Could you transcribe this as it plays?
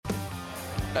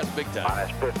That's big time.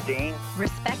 Minus 15.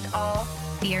 Respect all,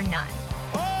 fear none.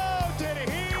 Oh, did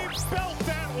he belt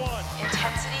that one?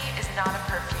 Intensity is not a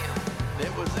perfume.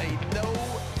 It was a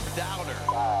no-doubter.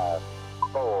 5,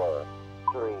 4,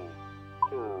 3,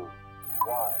 2,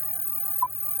 1.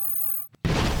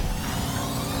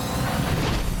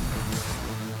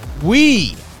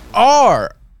 We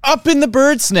are up in the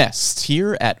bird's nest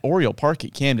here at Oriole Park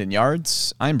at Camden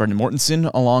Yards. I'm Brendan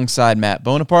Mortensen alongside Matt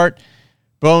Bonaparte.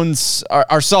 Bones,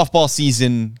 our softball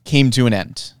season came to an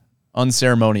end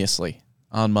unceremoniously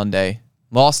on Monday.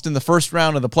 Lost in the first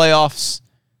round of the playoffs.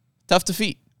 Tough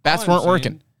defeat. Bats weren't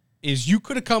working. Is you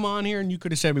could have come on here and you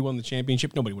could have said we won the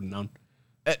championship. Nobody would have known.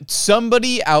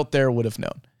 Somebody out there would have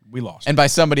known. We lost. And by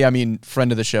somebody, I mean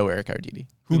friend of the show, Eric Arditi,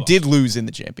 who did lose in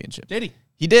the championship. Did he?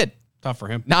 He did. Tough for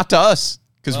him. Not to us,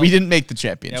 because we didn't make the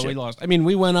championship. Yeah, we lost. I mean,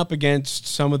 we went up against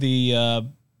some of the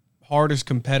hardest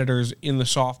competitors in the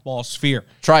softball sphere.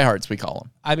 Tryhards, we call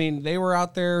them. I mean, they were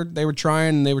out there. They were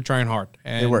trying hard.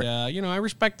 And, They were. I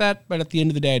respect that, but at the end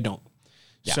of the day, I don't.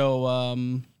 Yeah. So,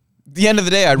 The end of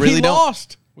the day, I really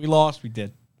don't. We lost. We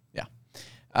did. Yeah.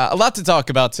 A lot to talk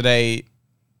about today.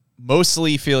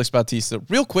 Mostly Félix Bautista.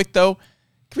 Real quick, though,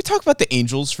 can we talk about the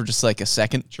Angels for just like a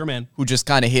second? Sure, man. Who just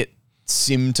kind of hit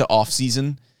sim to off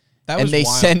season. That was and they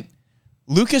wild. sent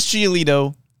Lucas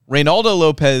Giolito, Reynaldo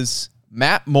Lopez,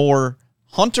 Matt Moore,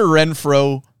 Hunter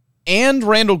Renfroe, and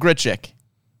Randall Grichuk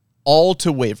all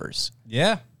to waivers.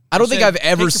 Yeah. I don't think I've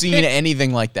ever Take your seen pick.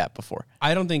 anything like that before.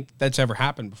 I don't think that's ever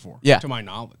happened before, Yeah. to my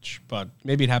knowledge. But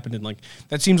maybe it happened in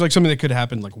that seems like something that could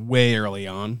happen way early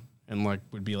on and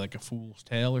would be like a fool's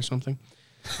tale or something.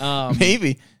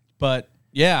 Maybe. But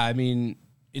yeah, I mean,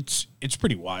 it's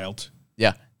pretty wild.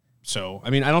 Yeah. So, I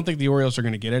mean, I don't think the Orioles are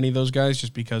going to get any of those guys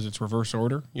just because it's reverse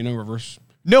order, reverse.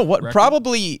 No, what record.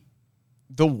 probably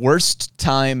the worst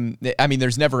time, I mean,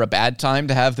 there's never a bad time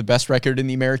to have the best record in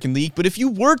the American League, but if you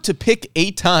were to pick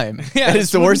a time that is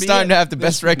this the wouldn't worst be time it. to have the This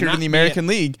best would record not in the be American it.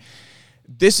 League,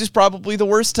 this is probably the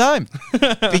worst time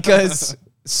because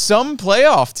some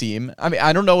playoff team, I mean,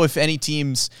 I don't know if any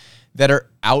teams that are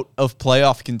out of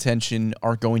playoff contention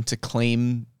are going to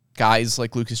claim guys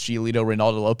like Lucas Giolito,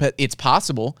 Reynaldo Lopez. It's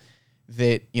possible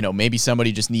that, maybe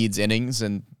somebody just needs innings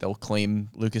and they'll claim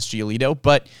Lucas Giolito,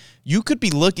 but you could be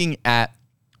looking at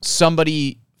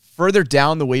somebody further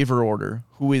down the waiver order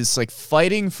who is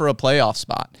fighting for a playoff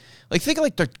spot. Think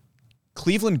of the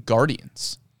Cleveland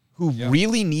Guardians, who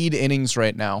really need innings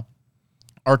right now,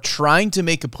 are trying to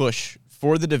make a push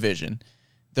for the division.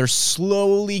 They're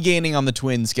slowly gaining on the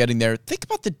Twins, getting there. Think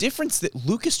about the difference that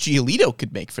Lucas Giolito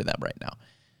could make for them right now.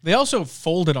 They also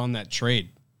folded on that trade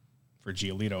for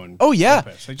Giolito and Oh, yeah.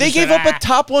 Lopez. They just gave said, up a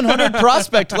top 100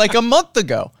 prospect a month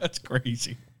ago. That's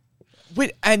crazy.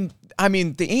 Wait, and I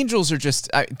mean, the Angels are just,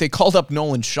 they called up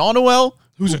Nolan Shawnoel,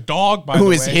 Who's a dog, by the way.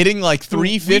 who is hitting who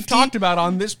 350. We talked about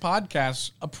on this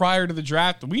podcast prior to the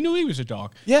draft. We knew he was a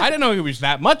dog. Yeah. I didn't know he was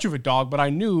that much of a dog, but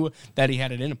I knew that he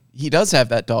had it in him. He does have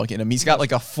that dog in him. He's got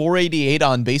a 488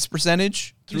 on base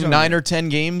percentage through He's 9 or 10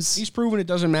 games. He's proven it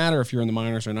doesn't matter if you're in the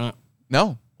minors or not.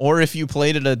 No. Or if you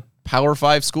played at a Power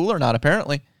 5 school or not,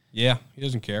 apparently. Yeah, he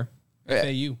doesn't care.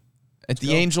 FAU. At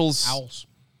the Angels, Owls.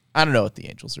 I don't know what the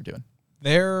Angels are doing.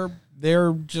 They're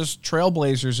just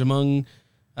trailblazers among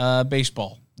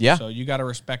baseball. Yeah. So you got to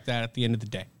respect that at the end of the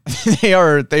day. They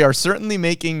are certainly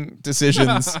making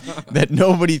decisions that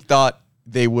nobody thought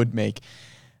they would make.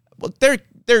 Well, there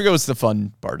goes the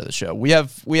fun part of the show. We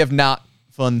have not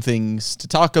fun things to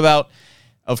talk about,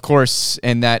 of course,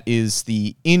 and that is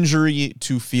the injury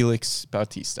to Félix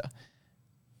Bautista.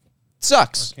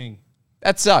 Sucks. Our king.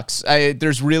 That sucks.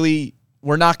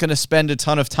 We're not going to spend a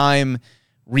ton of time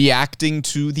reacting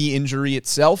to the injury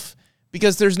itself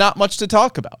because there's not much to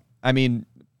talk about. I mean,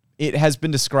 it has been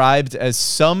described as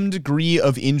some degree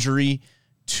of injury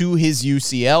to his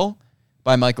UCL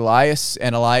by Mike Elias,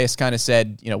 and Elias kind of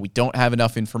said, we don't have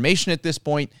enough information at this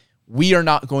point. We are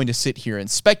not going to sit here and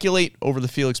speculate over the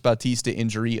Félix Bautista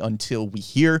injury until we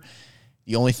hear.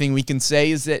 The only thing we can say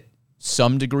is that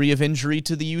some degree of injury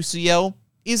to the UCL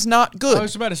is not good. I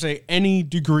was about to say any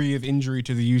degree of injury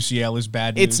to the UCL is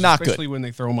bad news. It's not good. Especially when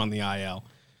they throw him on the IL.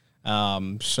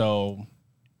 So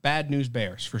bad news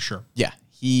bears for sure. Yeah,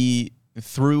 he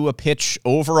threw a pitch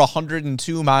over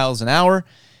 102 miles an hour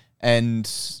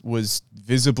and was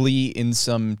visibly in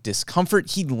some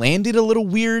discomfort. He landed a little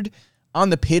weird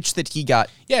on the pitch that he got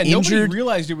injured. Nobody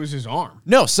realized it was his arm.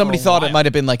 No, somebody for a thought it while. might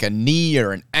have been like a knee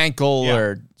or an ankle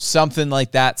or something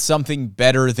like that, something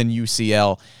better than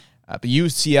UCL. But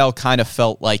UCL kind of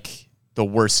felt like the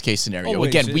worst case scenario.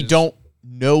 Always Again, we is. don't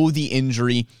know the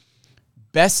injury.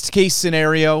 Best case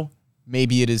scenario,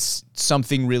 Maybe it is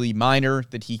something really minor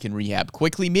that he can rehab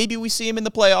quickly. Maybe we see him in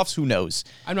the playoffs. Who knows?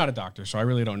 I'm not a doctor, so I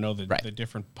really don't know the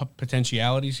different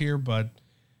potentialities here, but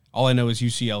all I know is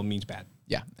UCL means bad.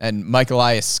 Yeah, and Mike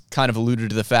Elias kind of alluded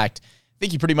to the fact, I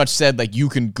think he pretty much said, like, you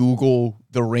can Google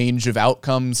the range of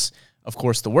outcomes. Of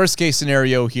course, the worst case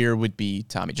scenario here would be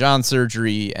Tommy John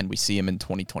surgery, and we see him in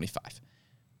 2025.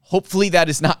 Hopefully that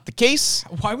is not the case.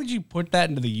 Why would you put that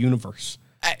into the universe?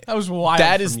 That was wild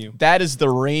from you. That is the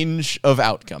range of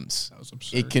outcomes. That was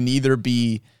absurd. It can either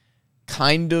be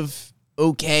kind of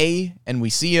okay, and we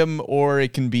see him, or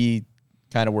it can be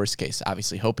kind of worst case.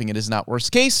 Obviously, hoping it is not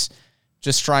worst case.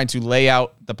 Just trying to lay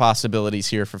out the possibilities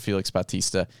here for Félix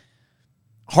Bautista.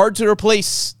 Hard to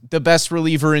replace the best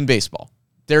reliever in baseball.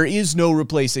 There is no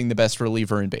replacing the best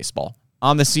reliever in baseball.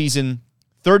 On the season,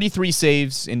 33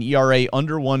 saves, an ERA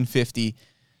under 150,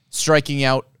 striking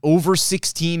out over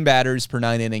 16 batters per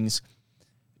 9 innings.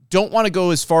 Don't want to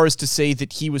go as far as to say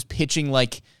that he was pitching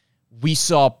like we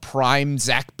saw prime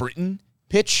Zach Britton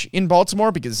pitch in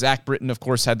Baltimore, because Zach Britton, of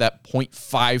course, had that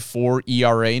 .54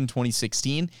 ERA in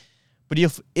 2016. But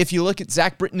if you look at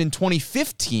Zach Britton in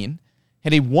 2015,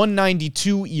 had a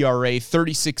 192 ERA,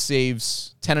 36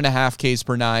 saves, 10.5 Ks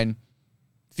per 9.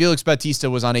 Félix Bautista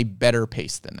was on a better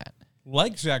pace than that.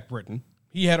 Like Zach Britton,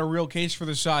 he had a real case for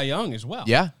the Cy Young as well.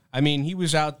 Yeah. I mean, he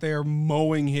was out there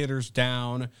mowing hitters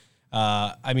down.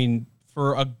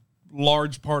 For a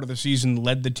large part of the season,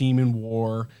 led the team in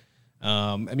WAR.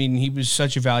 He was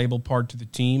such a valuable part to the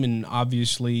team, and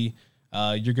obviously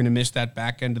you're going to miss that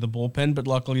back end of the bullpen, but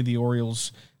luckily the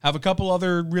Orioles have a couple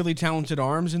other really talented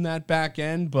arms in that back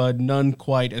end, but none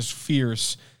quite as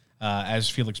fierce as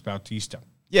Félix Bautista.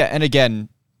 Yeah, and again,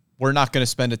 we're not going to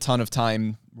spend a ton of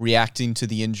time reacting to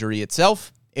the injury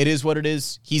itself. It is what it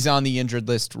is. He's on the injured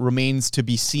list. Remains to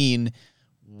be seen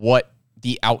what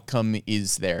the outcome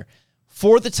is there.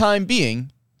 For the time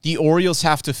being, the Orioles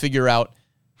have to figure out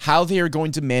how they are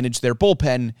going to manage their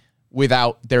bullpen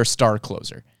without their star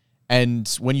closer. And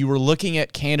when you were looking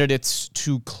at candidates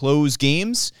to close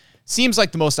games, seems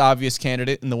like the most obvious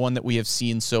candidate, and the one that we have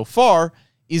seen so far,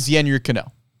 is Yennier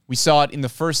Cano. We saw it in the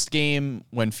first game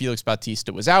when Félix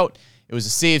Bautista was out. It was a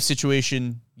save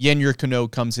situation. Yennier Cano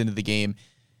comes into the game.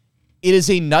 It is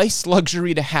a nice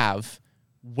luxury to have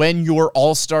when your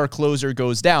all-star closer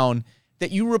goes down,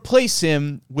 that you replace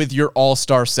him with your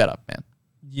all-star setup, man.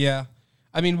 Yeah.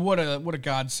 I mean, what a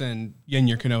godsend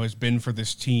Yennier Cano has been for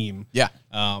this team. Yeah.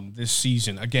 This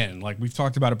season. Again, like we've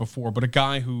talked about it before, but a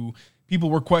guy who people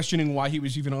were questioning why he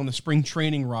was even on the spring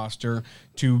training roster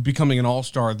to becoming an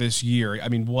all-star this year. I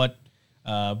mean, what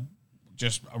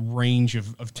just a range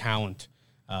of talent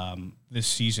this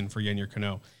season for Yennier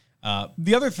Cano.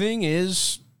 The other thing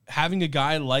is having a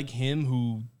guy like him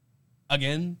who,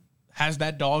 again, has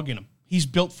that dog in him. He's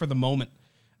built for the moment.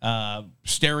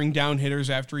 Staring down hitters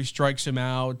after he strikes him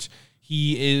out.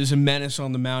 He is a menace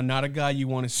on the mound, not a guy you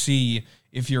want to see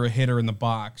if you're a hitter in the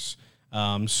box.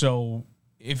 So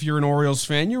if you're an Orioles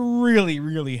fan, you're really,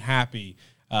 really happy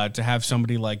to have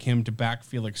somebody like him to back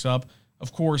Félix up.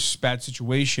 Of course, bad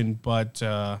situation, but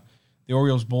the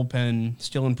Orioles bullpen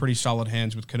still in pretty solid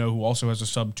hands with Cano, who also has a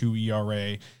sub-2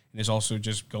 ERA and is also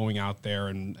just going out there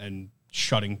and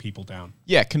shutting people down.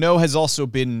 Yeah, Cano has also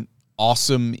been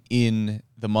awesome in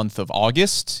the month of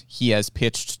August. He has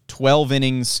pitched 12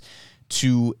 innings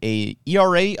to a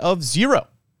ERA of 0.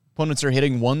 Opponents are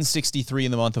hitting 163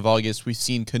 in the month of August. We've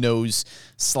seen Cano's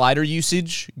slider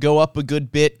usage go up a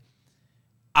good bit.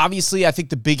 Obviously, I think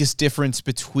the biggest difference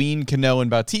between Cano and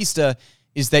Bautista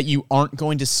is that you aren't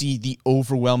going to see the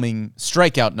overwhelming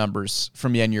strikeout numbers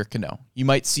from Yennier Cano. You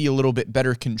might see a little bit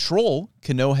better control.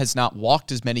 Cano has not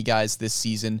walked as many guys this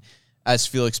season as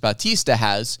Félix Bautista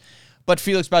has, but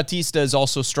Félix Bautista is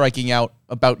also striking out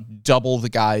about double the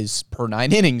guys per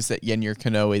 9 innings that Yennier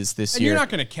Cano is this year. You're not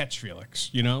going to catch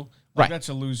Félix, you know? Right. That's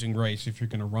a losing race if you're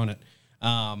going to run it.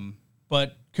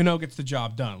 But Cano gets the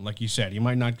job done, like you said. He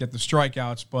might not get the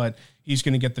strikeouts, but he's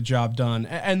going to get the job done.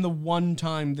 And the one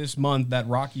time this month, that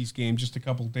Rockies game just a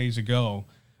couple of days ago,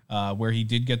 where he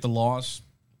did get the loss,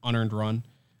 unearned run,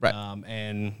 right.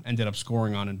 And ended up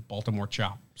scoring on a Baltimore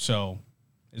chop. So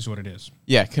is what it is.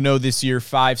 Yeah, Cano this year,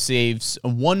 5 saves, a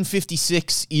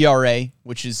 156 ERA,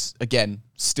 which is, again,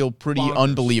 still pretty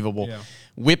unbelievable. Yeah.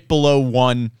 Whip below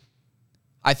 1.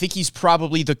 I think he's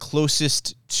probably the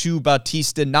closest to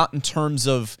Bautista, not in terms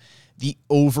of the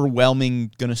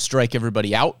overwhelming, gonna strike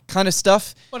everybody out kind of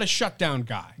stuff. But a shutdown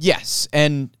guy. Yes,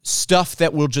 and stuff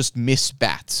that will just miss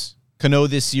bats. Cano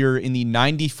this year in the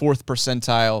 94th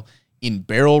percentile in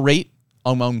barrel rate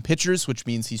among pitchers, which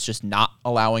means he's just not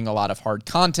allowing a lot of hard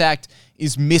contact,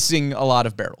 is missing a lot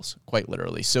of barrels, quite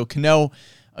literally. So Cano,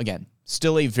 again,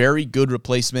 still a very good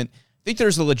replacement. I think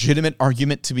there's a legitimate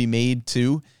argument to be made,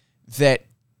 too, that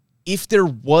if there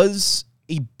was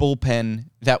a bullpen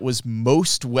that was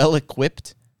most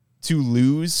well-equipped to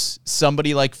lose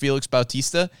somebody like Félix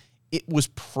Bautista, it was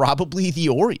probably the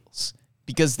Orioles,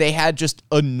 because they had just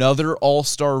another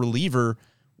all-star reliever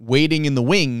waiting in the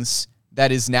wings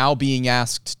that is now being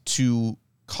asked to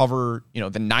cover,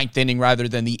 the ninth inning rather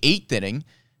than the eighth inning,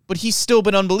 but he's still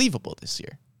been unbelievable this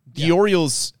year. The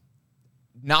Orioles,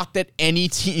 not that any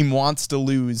team wants to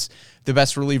lose the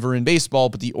best reliever in baseball,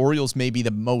 but the Orioles may be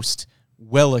the most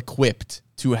well-equipped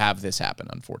to have this happen,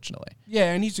 unfortunately.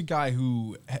 Yeah, and he's a guy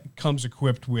who comes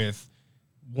equipped with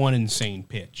one insane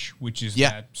pitch, which is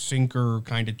that sinker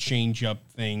kind of change-up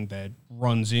thing that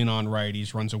runs in on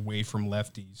righties, runs away from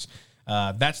lefties.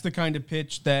 That's the kind of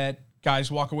pitch that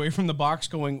guys walk away from the box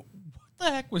going, what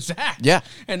the heck was that? Yeah.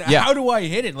 And how do I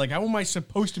hit it? Like, how am I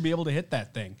supposed to be able to hit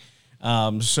that thing?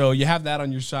 So you have that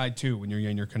on your side, too, when you're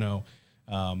Yennier Cano.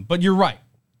 But you're right.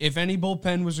 If any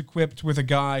bullpen was equipped with a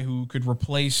guy who could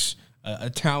replace a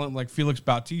talent like Félix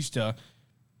Bautista,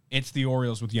 it's the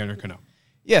Orioles with Yennier Cano.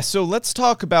 Yeah, so let's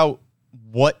talk about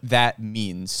what that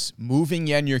means, moving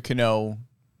Yennier Cano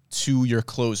to your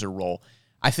closer role.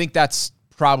 I think that's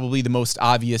probably the most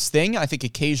obvious thing. I think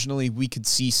occasionally we could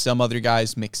see some other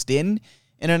guys mixed in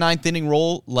a ninth inning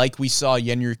role, like we saw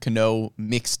Yennier Cano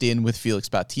mixed in with Félix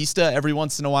Bautista every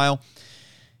once in a while.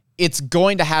 It's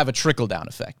going to have a trickle-down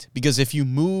effect, because if you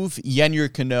move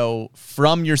Yennier Cano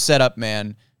from your setup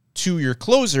man to your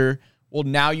closer, well,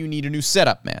 now you need a new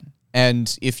setup man.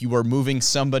 And if you are moving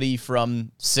somebody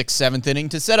from 6th, 7th inning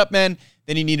to setup man,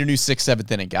 then you need a new 6th, 7th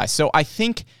inning guy. So I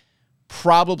think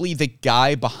probably the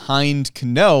guy behind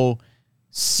Cano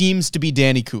seems to be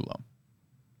Danny Coulombe,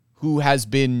 who has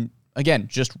been, again,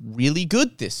 just really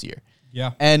good this year.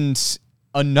 Yeah. And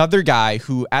another guy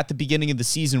who at the beginning of the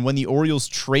season, when the Orioles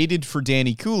traded for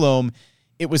Danny Coulombe,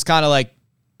 it was kind of like,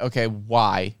 okay,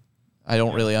 why? I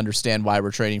don't really understand why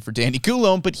we're trading for Danny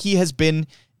Coulombe, but he has been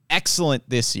excellent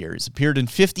this year. He's appeared in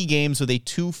 50 games with a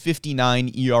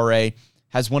 2.59 ERA,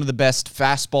 has one of the best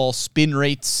fastball spin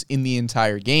rates in the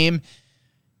entire game.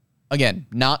 Again,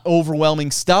 not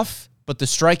overwhelming stuff, but the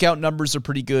strikeout numbers are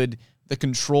pretty good. The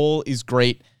control is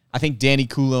great. I think Danny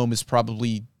Coulombe is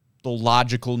probably the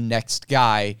logical next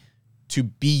guy to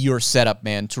be your setup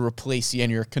man to replace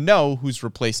Yennier Cano, who's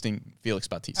replacing Félix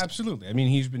Bautista. Absolutely. I mean,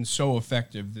 he's been so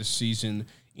effective this season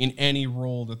in any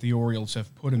role that the Orioles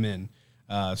have put him in.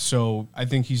 So I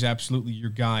think he's absolutely your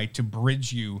guy to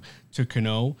bridge you to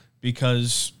Cano,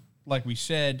 because, like we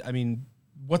said, I mean,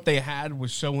 what they had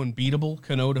was so unbeatable,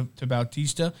 Cano to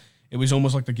Bautista. It was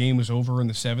almost like the game was over in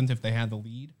the 7th if they had the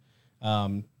lead.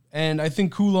 And I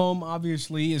think Coulombe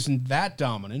obviously isn't that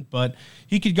dominant, but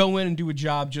he could go in and do a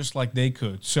job just like they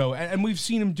could. So, and we've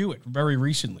seen him do it very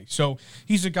recently. So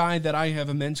he's a guy that I have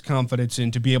immense confidence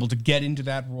in to be able to get into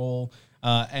that role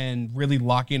and really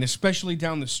lock in, especially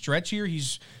down the stretch here.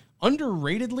 He's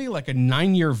underratedly like a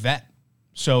 9-year vet.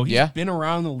 So he's been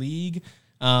around the league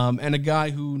and a guy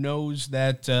who knows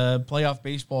that playoff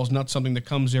baseball is not something that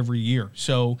comes every year.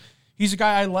 So he's a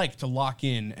guy I like to lock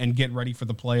in and get ready for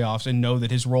the playoffs and know that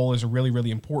his role is a really,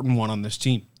 really important one on this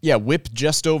team. Yeah, whip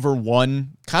just over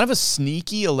 1. Kind of a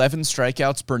sneaky 11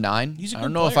 strikeouts per 9. I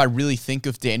don't know if I really think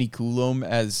of Danny Coulombe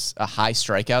as a high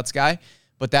strikeouts guy,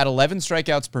 but that 11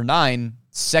 strikeouts per 9,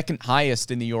 second highest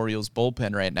in the Orioles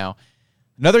bullpen right now.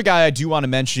 Another guy I do want to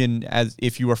mention, as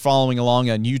if you are following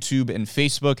along on YouTube and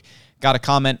Facebook, got a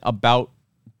comment about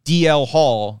DL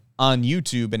Hall on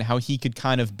YouTube and how he could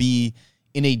kind of be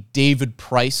in a David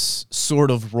Price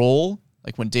sort of role.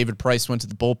 Like when David Price went to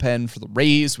the bullpen for the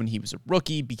Rays when he was a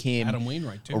rookie, became Adam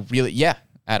Wainwright too.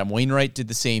 Adam Wainwright did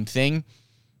the same thing.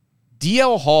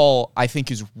 DL Hall, I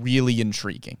think, is really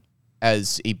intriguing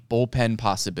as a bullpen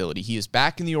possibility. He is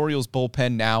back in the Orioles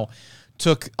bullpen now.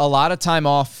 Took a lot of time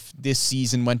off this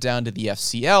season, went down to the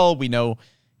FCL. We know,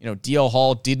 DL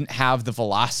Hall didn't have the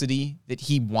velocity that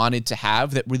he wanted to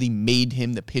have that really made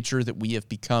him the pitcher that we have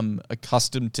become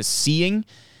accustomed to seeing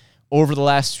over the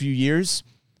last few years.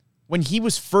 When he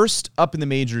was first up in the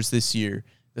majors this year,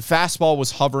 the fastball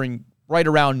was hovering right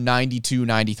around 92,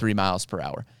 93 miles per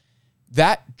hour.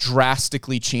 That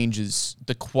drastically changes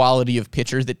the quality of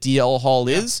pitcher that DL Hall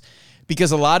is,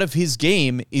 because a lot of his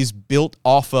game is built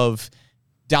off of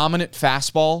dominant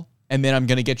fastball, and then I'm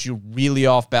going to get you really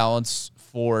off balance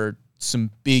for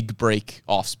some big break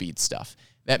off-speed stuff.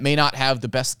 That may not have the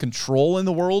best control in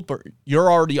the world, but you're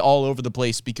already all over the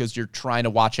place because you're trying to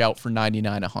watch out for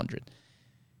 99, 100.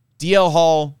 DL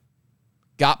Hall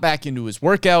got back into his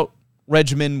workout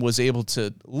regimen, was able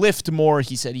to lift more.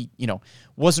 He said he,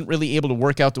 wasn't really able to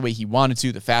work out the way he wanted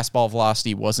to. The fastball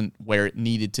velocity wasn't where it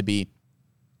needed to be.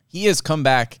 He has come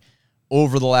back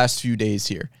over the last few days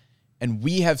here, and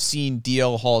we have seen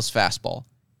DL Hall's fastball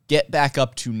get back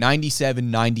up to 97,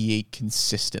 98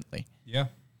 consistently. Yeah.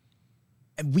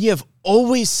 And we have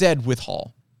always said with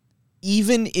Hall,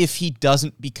 even if he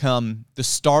doesn't become the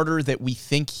starter that we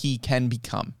think he can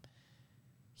become,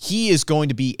 he is going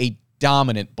to be a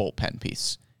dominant bullpen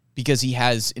piece because he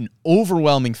has an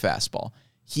overwhelming fastball.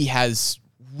 He has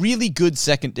really good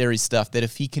secondary stuff that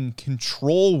if he can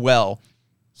control well,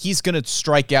 he's going to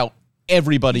strike out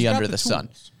everybody under the sun.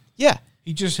 Yeah.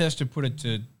 He just has to put it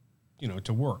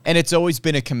to work. And it's always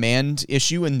been a command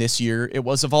issue, and this year it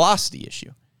was a velocity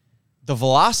issue. The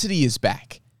velocity is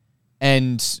back,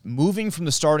 and moving from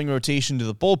the starting rotation to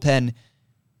the bullpen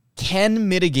can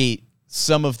mitigate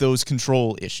some of those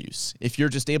control issues. If you're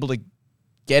just able to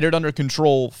get it under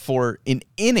control for an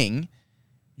inning,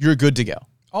 you're good to go.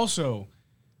 Also,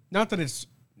 not that it's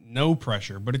no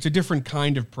pressure, but it's a different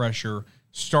kind of pressure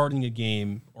starting a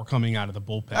game or coming out of the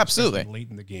bullpen. Absolutely. Late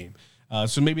in the game.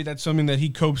 So maybe that's something that he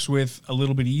copes with a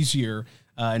little bit easier.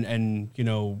 And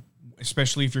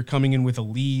especially if you're coming in with a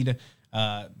lead,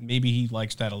 maybe he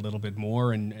likes that a little bit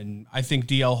more. And I think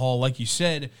DL Hall, like you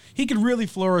said, he could really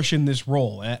flourish in this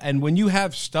role. And when you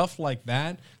have stuff like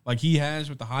that, like he has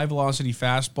with the high velocity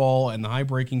fastball and the high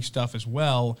breaking stuff as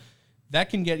well, that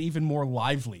can get even more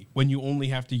lively when you only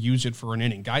have to use it for an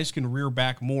inning. Guys can rear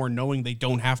back more knowing they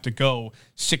don't have to go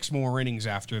 6 more innings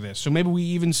after this. So maybe we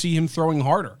even see him throwing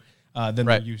harder than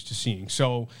we're used to seeing.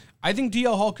 So I think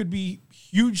DL Hall could be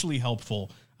hugely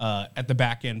helpful at the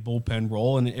back end bullpen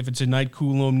role. And if it's a night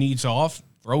Coulomb needs off,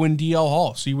 throw in DL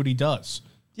Hall, see what he does.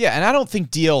 Yeah, and I don't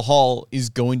think DL Hall is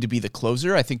going to be the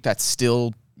closer. I think that's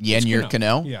still Yennier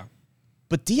Cano. Yeah.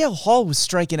 But DL Hall was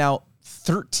striking out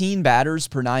 13 batters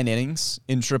per 9 innings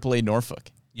in AAA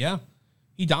Norfolk. Yeah,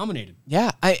 he dominated.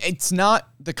 Yeah, it's not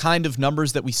the kind of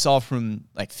numbers that we saw from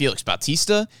like Félix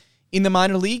Bautista in the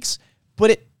minor leagues,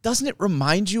 but doesn't it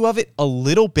remind you of it a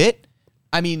little bit?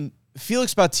 I mean,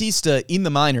 Félix Bautista in the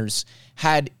minors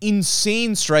had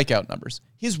insane strikeout numbers.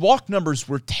 His walk numbers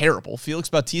were terrible.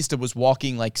 Félix Bautista was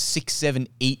walking like 6, 7,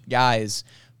 8 guys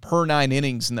per 9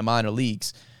 innings in the minor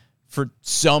leagues. For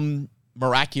some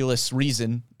miraculous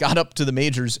reason, got up to the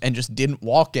majors and just didn't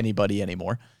walk anybody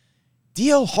anymore.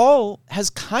 DL Hall has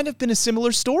kind of been a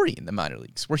similar story in the minor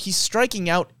leagues, where he's striking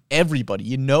out everybody.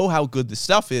 You know how good the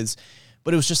stuff is,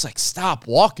 but it was just like, stop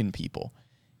walking people.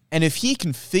 And if he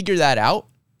can figure that out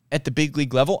at the big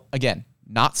league level, again,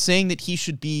 not saying that he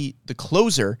should be the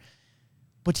closer,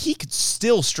 but he could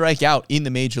still strike out in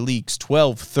the major leagues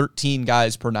 12, 13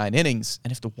 guys per 9 innings.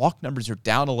 And if the walk numbers are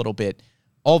down a little bit,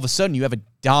 all of a sudden you have a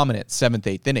dominant 7th,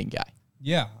 8th inning guy.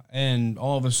 Yeah, and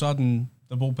all of a sudden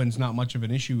the bullpen's not much of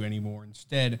an issue anymore.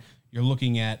 Instead, you're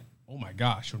looking at, oh my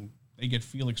gosh, when they get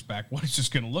Felix back, what is this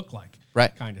going to look like?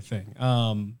 Right. Kind of thing.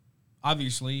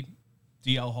 Obviously,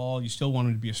 DL Hall, you still want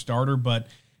him to be a starter, but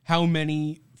how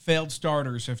many failed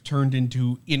starters have turned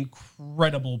into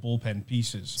incredible bullpen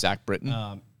pieces? Zach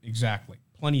Britton. Exactly.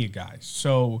 Plenty of guys.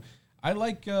 So I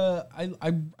like,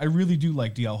 I really do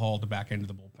like DL Hall at the back end of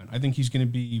the bullpen. I think he's going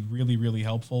to be really, really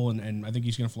helpful, and I think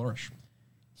he's going to flourish.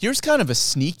 Here's kind of a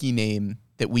sneaky name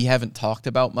that we haven't talked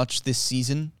about much this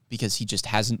season because he just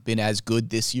hasn't been as good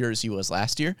this year as he was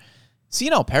last year.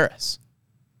 Cionel Perez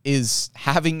is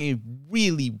having a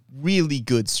really, really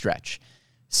good stretch.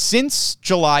 Since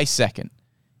July 2nd,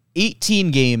 18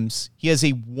 games, he has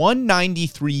a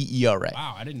 1.93 ERA.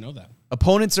 Wow, I didn't know that.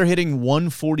 Opponents are hitting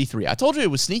 1.43. I told you it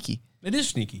was sneaky. It is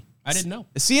sneaky. I didn't know.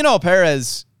 Cionel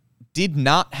Perez did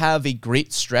not have a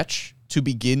great stretch to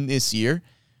begin this year.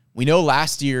 We know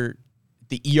last year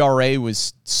the ERA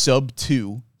was sub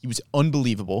 2. He was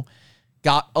unbelievable.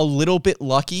 Got a little bit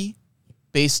lucky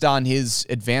based on his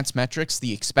advanced metrics.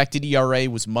 The expected ERA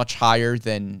was much higher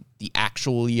than the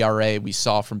actual ERA we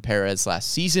saw from Perez last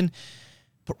season.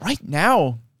 But right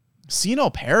now,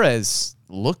 Cionel Perez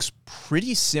looks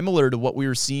pretty similar to what we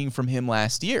were seeing from him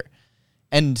last year.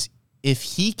 And if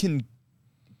he can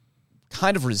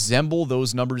kind of resemble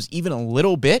those numbers even a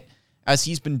little bit, as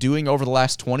he's been doing over the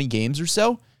last 20 games or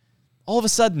so, all of a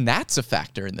sudden that's a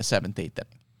factor in the 7th, 8th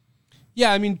inning.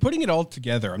 Yeah, I mean, putting it all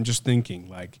together, I'm just thinking,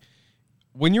 like,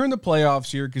 when you're in the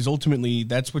playoffs here, because ultimately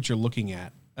that's what you're looking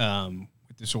at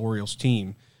with this Orioles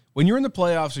team, when you're in the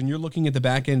playoffs and you're looking at the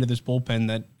back end of this bullpen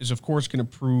that is, of course, going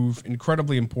to prove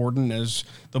incredibly important, as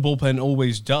the bullpen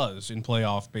always does in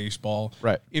playoff baseball.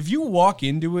 Right. If you walk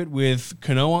into it with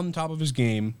Cano on top of his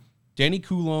game, Danny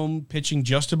Coulomb pitching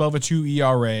just above a 2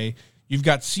 ERA, You've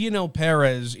got Cionel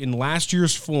Perez in last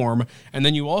year's form, and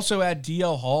then you also add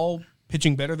DL Hall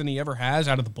pitching better than he ever has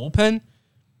out of the bullpen.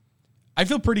 I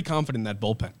feel pretty confident in that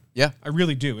bullpen. Yeah. I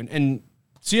really do. And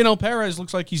Cionel Perez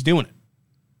looks like he's doing it.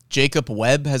 Jacob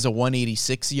Webb has a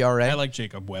 1.86 ERA. I like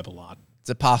Jacob Webb a lot. It's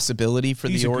a possibility for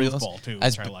He's the a Orioles. goofball, too,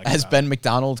 as which I like as about Ben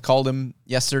McDonald called him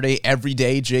yesterday, every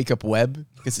day Jacob Webb,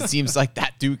 because it seems like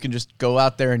that dude can just go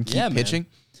out there and keep pitching.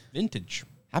 Vintage.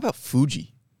 How about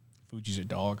Fuji Fuji's a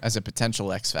dog. as a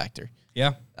potential X factor?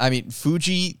 Yeah. I mean,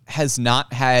 Fuji has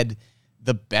not had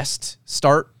the best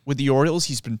start with the Orioles.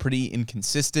 He's been pretty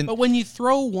inconsistent. But when you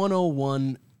throw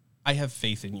 101, I have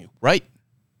faith in you. Right.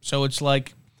 So it's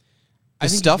like... The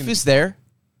stuff is there.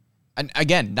 And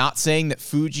again, not saying that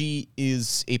Fuji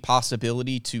is a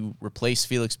possibility to replace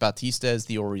Félix Bautista as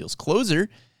the Orioles closer,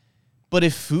 but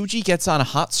if Fuji gets on a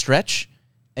hot stretch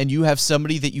and you have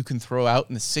somebody that you can throw out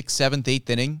in the 6th, 7th, 8th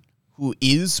inning who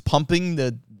is pumping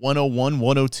the 101,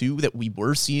 102 that we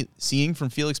were seeing from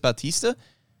Félix Bautista,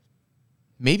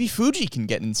 maybe Fuji can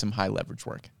get in some high leverage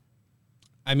work.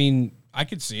 I mean, I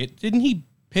could see it. Didn't he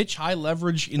pitch high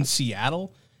leverage in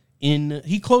Seattle?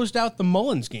 He closed out the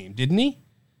Mullins game, didn't he?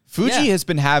 Fuji has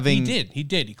been having... He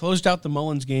did. He closed out the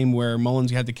Mullins game where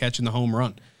Mullins had the catch in the home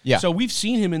run. Yeah. So we've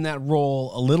seen him in that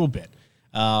role a little bit.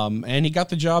 And he got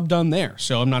the job done there.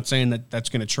 So I'm not saying that that's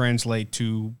going to translate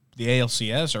to the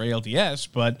ALCS or ALDS,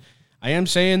 but I am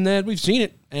saying that we've seen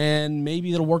it, and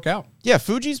maybe it'll work out. Yeah,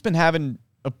 Fuji's been having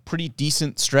a pretty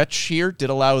decent stretch here.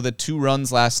 Did allow the 2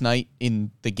 runs last night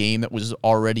in the game that was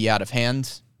already out of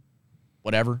hand.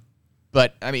 Whatever.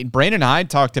 But, I mean, Brandon Hyde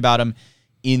talked about him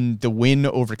in the win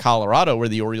over Colorado where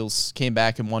the Orioles came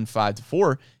back and won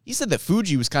 5-4. He said that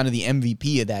Fuji was kind of the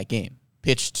MVP of that game.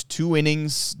 Pitched 2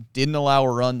 innings, didn't allow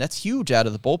a run. That's huge out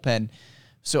of the bullpen.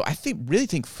 So I really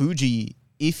think Fuji,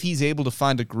 if he's able to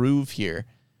find a groove here,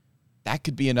 that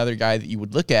could be another guy that you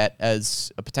would look at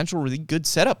as a potential really good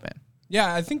setup man.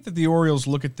 Yeah, I think that the Orioles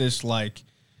look at this like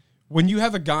when you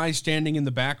have a guy standing in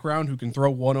the background who can throw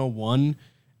 101,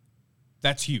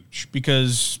 that's huge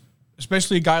because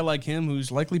especially a guy like him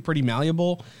who's likely pretty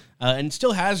malleable and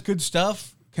still has good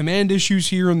stuff, command issues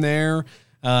here and there,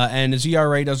 and his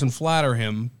ERA doesn't flatter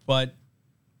him, but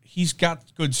he's got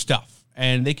good stuff,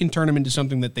 and they can turn him into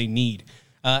something that they need.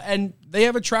 And they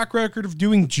have a track record of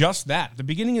doing just that. At the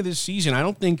beginning of this season, I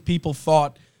don't think people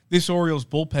thought this Orioles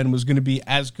bullpen was going to be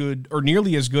as good or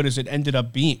nearly as good as it ended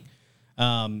up being.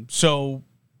 So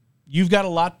you've got a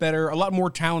lot more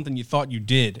talent than you thought you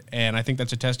did. And I think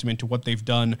that's a testament to what they've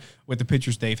done with the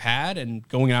pitchers they've had and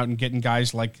going out and getting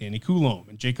guys like Danny Coulombe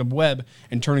and Jacob Webb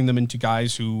and turning them into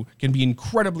guys who can be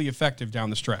incredibly effective down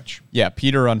the stretch. Yeah,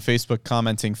 Peter on Facebook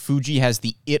commenting, Fuji has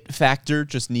the it factor,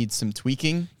 just needs some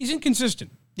tweaking. He's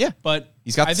inconsistent. Yeah, but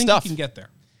he's got I think stuff. he can get there.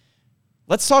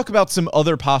 Let's talk about some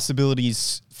other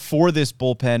possibilities for this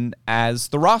bullpen as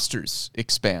the rosters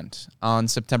expand on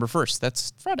September 1st.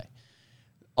 That's Friday.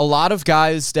 A lot of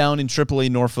guys down in AAA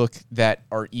Norfolk that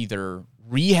are either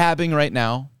rehabbing right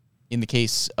now, in the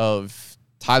case of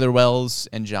Tyler Wells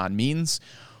and John Means,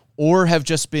 or have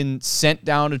just been sent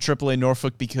down to AAA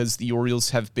Norfolk because the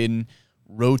Orioles have been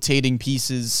rotating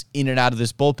pieces in and out of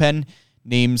this bullpen.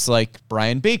 Names like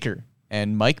Brian Baker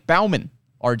and Mike Baumann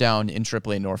are down in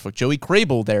AAA Norfolk. Joey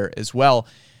Crable there as well.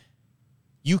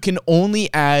 You can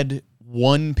only add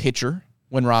 1 pitcher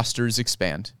when rosters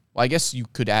expand. Well, I guess you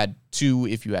could add 2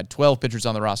 if you had 12 pitchers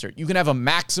on the roster. You can have a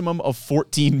maximum of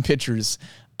 14 pitchers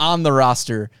on the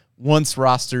roster once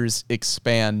rosters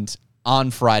expand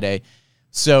on Friday.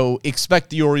 So expect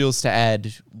the Orioles to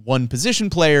add 1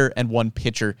 position player and 1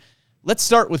 pitcher. Let's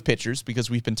start with pitchers because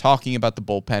we've been talking about the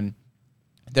bullpen.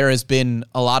 There has been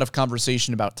a lot of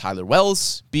conversation about Tyler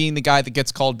Wells being the guy that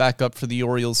gets called back up for the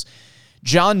Orioles.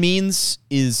 John Means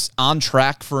is on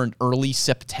track for an early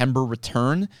September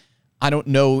return. I don't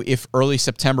know if early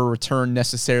September return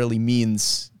necessarily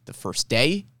means the first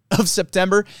day of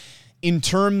September. In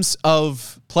terms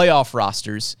of playoff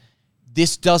rosters,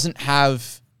 this doesn't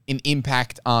have an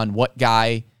impact on what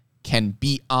guy can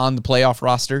be on the playoff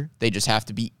roster. They just have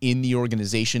to be in the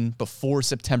organization before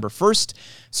September 1st.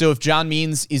 So if John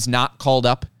Means is not called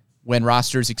up when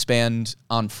rosters expand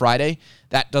on Friday,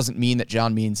 that doesn't mean that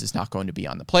John Means is not going to be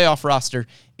on the playoff roster.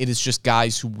 It is just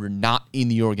guys who were not in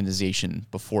the organization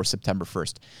before September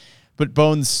 1st. But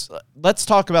Bones, let's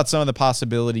talk about some of the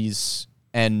possibilities,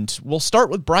 and we'll start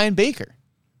with Brian Baker.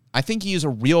 I think he is a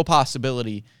real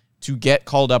possibility to get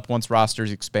called up once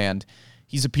rosters expand.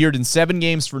 He's appeared in 7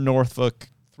 games for Norfolk,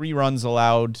 3 runs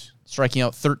allowed, striking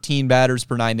out 13 batters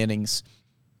per 9 innings.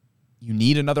 You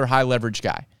need another high leverage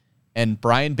guy. And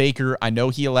Brian Baker, I know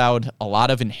he allowed a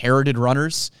lot of inherited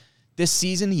runners this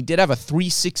season. He did have a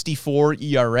 3.64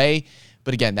 ERA,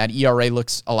 but again, that ERA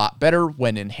looks a lot better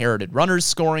when inherited runners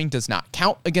scoring does not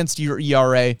count against your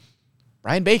ERA.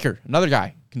 Brian Baker, another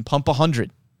guy, can pump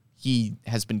 100. He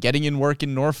has been getting in work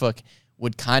in Norfolk,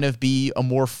 would kind of be a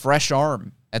more fresh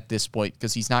arm at this point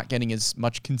because he's not getting as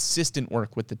much consistent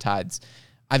work with the Tides.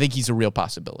 I think he's a real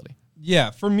possibility.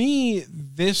 Yeah, for me,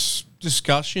 this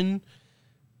discussion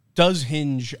does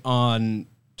hinge on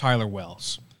Tyler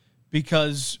Wells,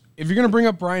 because if you're going to bring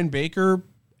up Brian Baker,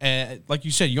 like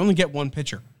you said, you only get one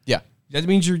pitcher. Yeah, that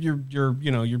means you're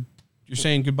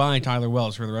saying goodbye, Tyler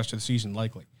Wells, for the rest of the season,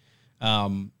 likely.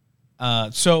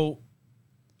 So,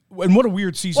 and what a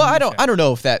weird season. Well, I don't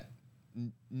know if that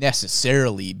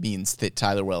necessarily means that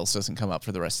Tyler Wells doesn't come up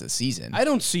for the rest of the season. I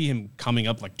don't see him coming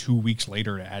up like 2 weeks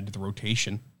later to add to the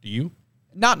rotation. Do you?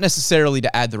 Not necessarily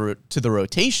to add to the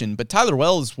rotation, but Tyler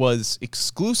Wells was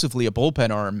exclusively a bullpen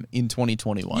arm in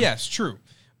 2021. Yes, true.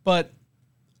 But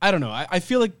I don't know. I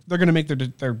feel like they're going to make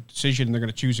their decision and they're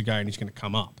going to choose a guy and he's going to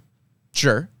come up.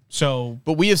 Sure. So,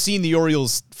 but we have seen the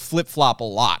Orioles flip-flop a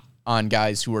lot on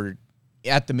guys who are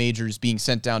at the majors being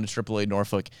sent down to AAA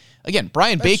Norfolk. Again,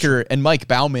 Brian Baker and Mike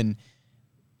Baumann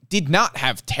did not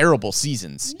have terrible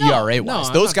seasons ERA-wise.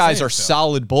 Those guys are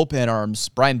solid bullpen arms.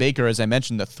 Brian Baker, as I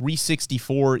mentioned, the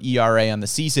 3.64 ERA on the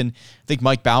season. I think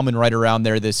Mike Baumann right around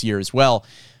there this year as well.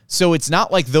 So it's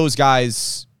not like those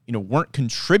guys, weren't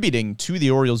contributing to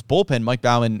the Orioles bullpen. Mike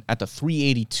Baumann at the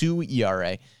 3.82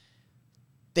 ERA.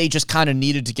 They just kind of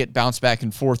needed to get bounced back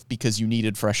and forth because you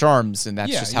needed fresh arms, and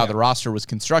that's just how the roster was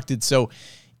constructed. So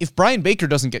if Brian Baker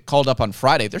doesn't get called up on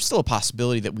Friday, there's still a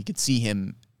possibility that we could see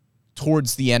him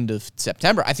towards the end of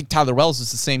September. I think Tyler Wells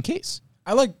is the same case.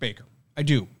 I like Baker. I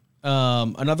do.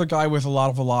 Another guy with a lot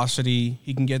of velocity.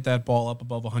 He can get that ball up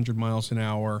above 100 miles an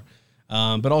hour.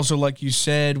 But also, like you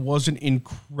said, wasn't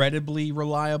incredibly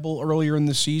reliable earlier in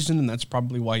the season, and that's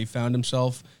probably why he found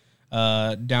himself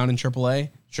down in AAA.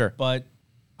 Sure. But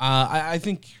I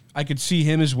think I could see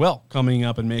him as well coming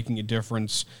up and making a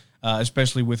difference,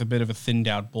 especially with a bit of a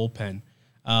thinned-out bullpen.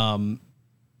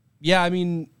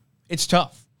 It's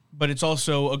tough, but it's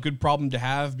also a good problem to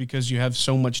have because you have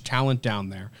so much talent down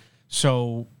there.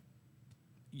 So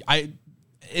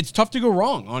it's tough to go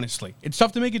wrong, honestly. It's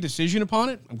tough to make a decision upon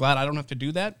it. I'm glad I don't have to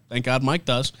do that. Thank God Mike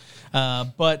does.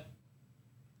 But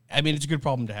it's a good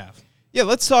problem to have. Yeah,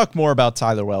 let's talk more about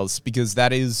Tyler Wells because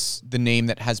that is the name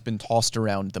that has been tossed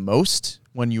around the most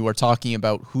when you are talking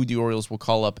about who the Orioles will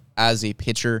call up as a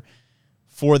pitcher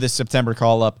for this September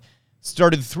call-up.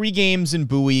 Started 3 games in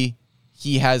Bowie.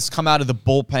 He has come out of the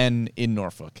bullpen in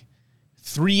Norfolk.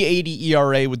 3.80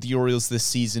 ERA with the Orioles this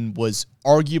season, was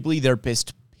arguably their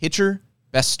best pitcher,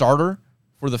 best starter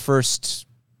for the first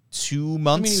 2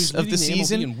 months of the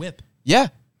season. In whip. Yeah,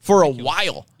 for a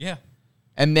while. Yeah.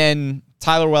 And then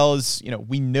Tyler Wells,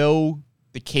 we know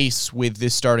the case with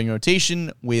this starting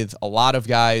rotation with a lot of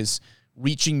guys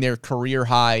reaching their career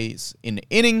highs in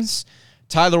innings.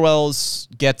 Tyler Wells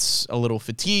gets a little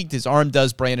fatigued. His arm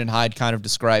does. Brandon Hyde kind of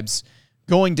describes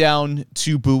going down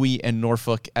to Bowie and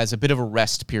Norfolk as a bit of a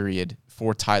rest period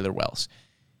for Tyler Wells.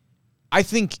 I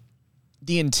think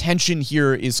the intention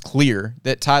here is clear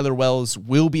that Tyler Wells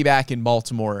will be back in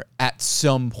Baltimore at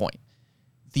some point.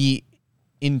 The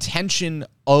intention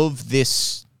of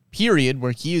this period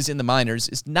where he is in the minors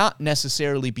is not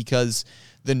necessarily because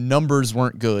the numbers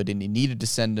weren't good and he needed to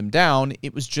send them down.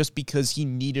 It was just because he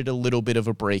needed a little bit of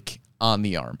a break on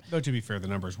the arm. Though, to be fair, the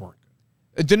numbers weren't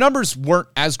good. The numbers weren't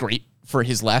as great for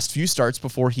his last few starts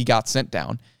before he got sent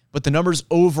down, but the numbers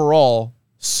overall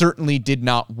certainly did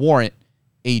not warrant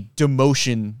a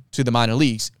demotion to the minor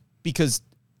leagues because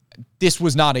this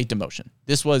was not a demotion.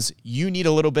 This was, you need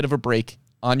a little bit of a break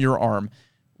on your arm.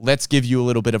 Let's give you a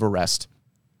little bit of a rest.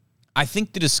 I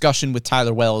think the discussion with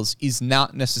Tyler Wells is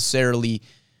not necessarily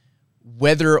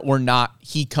whether or not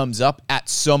he comes up at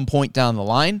some point down the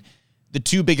line. The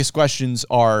 2 biggest questions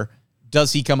are,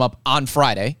 does he come up on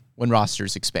Friday when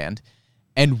rosters expand?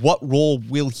 And what role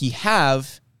will he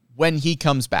have when he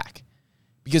comes back?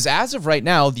 Because as of right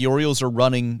now, the Orioles are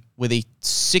running with a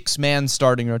 6-man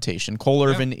starting rotation. Cole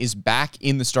Irvin is back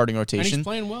in the starting rotation. And he's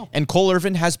playing well. And Cole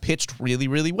Irvin has pitched really,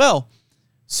 really well.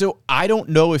 So I don't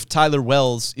know if Tyler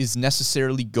Wells is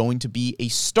necessarily going to be a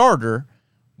starter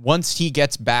once he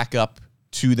gets back up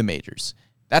to the majors.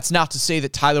 That's not to say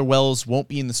that Tyler Wells won't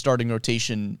be in the starting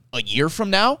rotation a year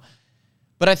from now,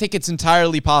 but I think it's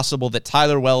entirely possible that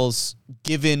Tyler Wells,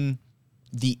 given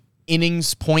the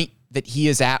innings point that he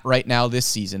is at right now this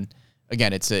season,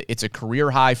 again, it's a career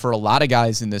high for a lot of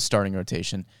guys in this starting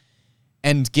rotation,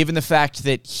 and given the fact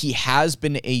that he has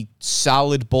been a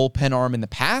solid bullpen arm in the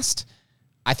past,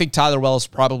 I think Tyler Wells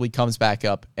probably comes back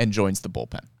up and joins the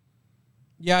bullpen.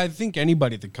 Yeah, I think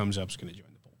anybody that comes up is going to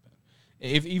join the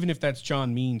bullpen. Even if that's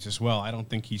John Means as well, I don't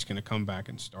think he's going to come back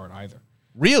and start either.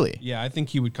 Really? Yeah, I think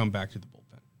he would come back to the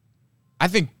bullpen. I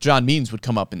think John Means would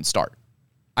come up and start.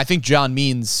 I think John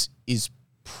Means is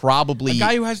probably a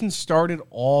guy who hasn't started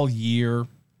all year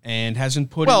and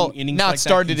hasn't put in innings not like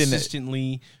started that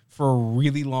consistently for a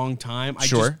really long time. I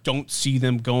just don't see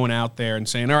them going out there and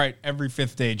saying, all right, every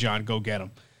fifth day, John, go get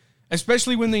him.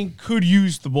 Especially when they could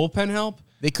use the bullpen help.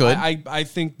 They could. I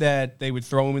think that they would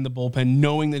throw him in the bullpen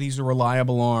knowing that he's a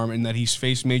reliable arm and that he's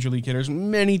faced major league hitters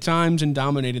many times and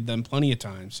dominated them plenty of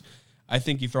times. I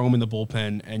think you throw him in the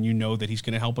bullpen and you know that he's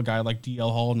going to help a guy like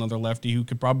DL Hall, another lefty who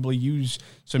could probably use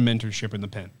some mentorship in the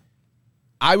pen.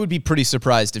 I would be pretty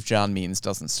surprised if John Means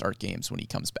doesn't start games when he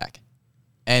comes back.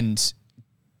 And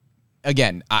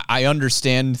again, I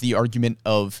understand the argument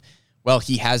of, well,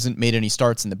 he hasn't made any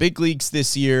starts in the big leagues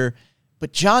this year,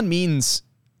 but John Means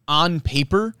on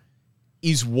paper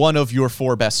is one of your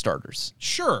 4 best starters.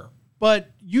 Sure,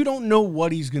 but you don't know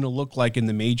what he's going to look like in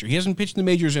the major. He hasn't pitched in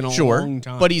the majors in a long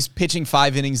time. But he's pitching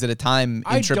 5 innings at a time in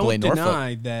AAA Norfolk. I don't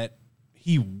deny that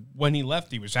when he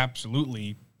left, he was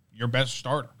absolutely your best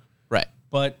starter. Right.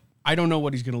 But I don't know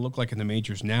what he's going to look like in the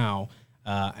majors now.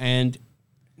 And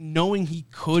knowing he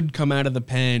could come out of the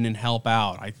pen and help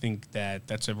out, I think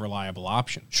that's a reliable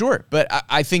option. Sure, but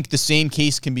I think the same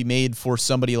case can be made for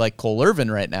somebody like Cole Irvin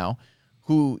right now,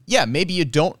 who, yeah, maybe you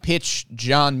don't pitch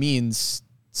John Means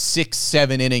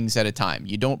 6-7 innings at a time.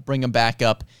 You don't bring him back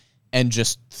up and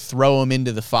just throw him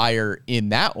into the fire in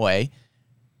that way.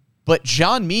 But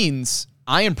John Means,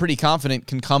 I am pretty confident,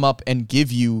 can come up and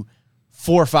give you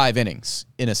 4 or 5 innings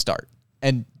in a start.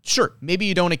 And sure, maybe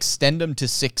you don't extend him to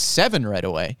 6-7 right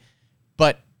away,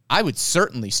 but I would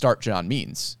certainly start John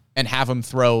Means and have him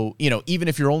throw, even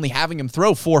if you're only having him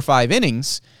throw 4 or 5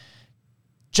 innings,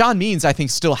 John Means, I think,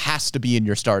 still has to be in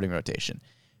your starting rotation.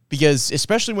 Because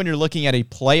especially when you're looking at a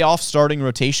playoff starting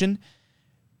rotation,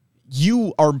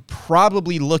 you are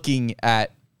probably looking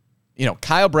at,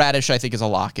 Kyle Bradish, I think, is a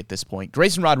lock at this point.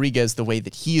 Grayson Rodriguez, the way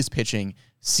that he is pitching,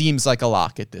 seems like a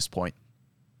lock at this point.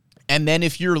 And then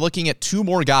if you're looking at 2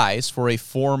 more guys for a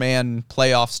 4-man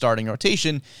playoff starting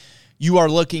rotation, you are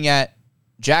looking at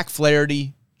Jack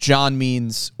Flaherty, John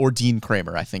Means, or Dean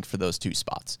Kramer, I think, for those 2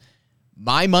 spots.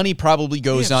 My money probably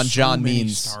goes on John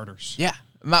Means. Starters. Yeah.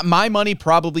 My money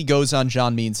probably goes on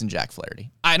John Means and Jack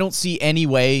Flaherty. I don't see any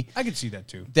way I could see that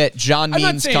too. That John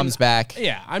Means comes back.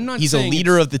 Yeah, I'm not He's a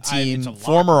leader of the team,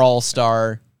 former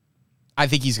All-Star. I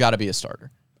think he's got to be a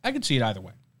starter. I could see it either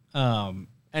way.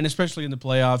 And especially in the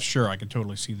playoffs, sure, I could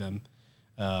totally see them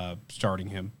starting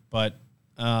him. But,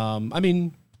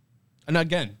 and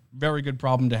again, very good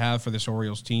problem to have for this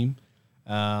Orioles team.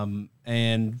 And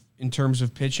in terms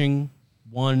of pitching,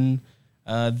 one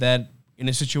that in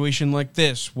a situation like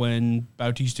this, when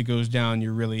Bautista goes down,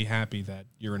 you're really happy that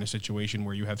you're in a situation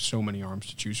where you have so many arms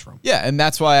to choose from. Yeah, and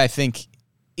that's why I think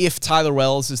if Tyler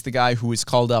Wells is the guy who is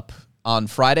called up on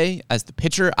Friday as the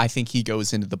pitcher, I think he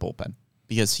goes into the bullpen.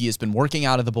 Because he has been working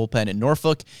out of the bullpen in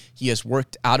Norfolk. He has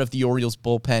worked out of the Orioles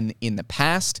bullpen in the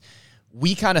past.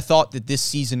 We kind of thought that this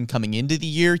season coming into the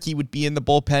year, he would be in the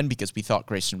bullpen because we thought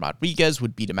Grayson Rodriguez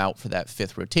would beat him out for that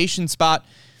 5th rotation spot.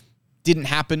 Didn't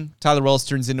happen. Tyler Wells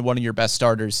turns into one of your best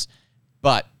starters.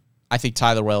 But I think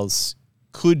Tyler Wells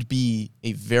could be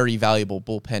a very valuable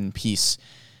bullpen piece.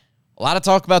 A lot of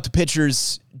talk about the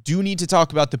pitchers. Do need to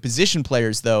talk about the position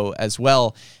players, though, as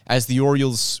well, as the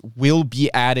Orioles will be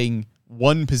adding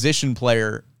 1 position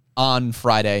player on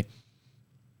Friday.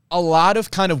 A lot of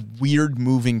kind of weird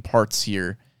moving parts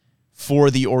here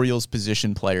for the Orioles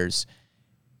position players.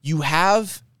 You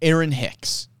have Aaron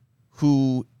Hicks,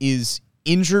 who is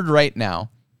injured right now,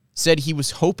 said he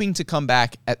was hoping to come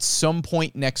back at some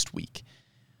point next week.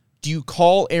 Do you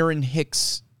call Aaron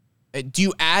Hicks? Do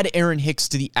you add Aaron Hicks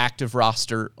to the active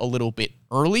roster a little bit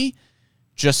early,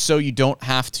 just so you don't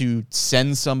have to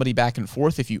send somebody back and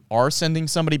forth if you are sending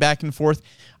somebody back and forth?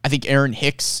 I think Aaron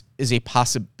Hicks is a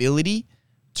possibility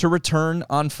to return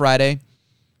on Friday.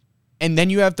 And then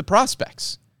you have the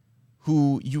prospects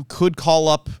who you could call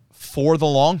up for the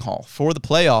long haul, for the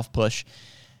playoff push.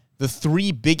 The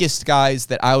 3 biggest guys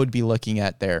that I would be looking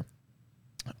at there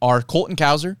are Colton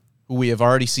Cowser, who we have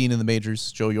already seen in the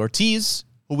majors, Joey Ortiz,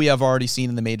 who we have already seen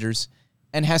in the majors,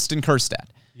 and Heston Kjerstad.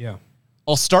 Yeah.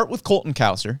 I'll start with Colton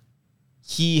Cowser.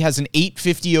 He has an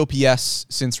 .850 OPS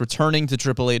since returning to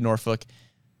AAA Norfolk.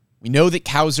 We know that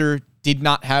Cowser did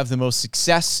not have the most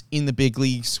success in the big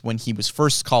leagues when he was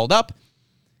first called up.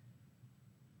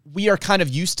 We are kind of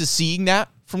used to seeing that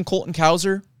from Colton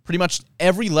Cowser pretty much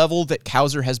every level that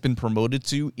Cowser has been promoted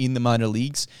to in the minor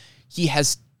leagues, he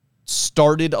has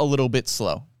started a little bit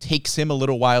slow. Takes him a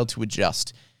little while to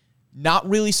adjust. Not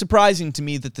really surprising to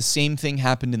me that the same thing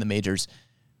happened in the majors.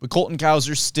 But Colton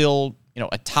Cowser's still,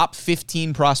 a top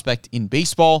 15 prospect in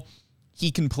baseball.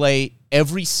 He can play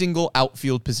every single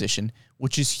outfield position,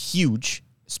 which is huge,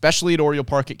 especially at Oriole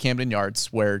Park at Camden Yards,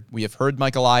 where we have heard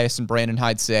Mike Elias and Brandon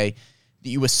Hyde say that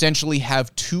you essentially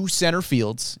have two center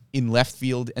fields in left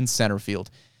field and center field.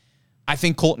 I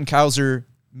think Colton Cowser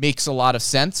makes a lot of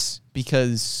sense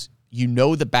because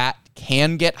the bat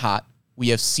can get hot. We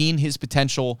have seen his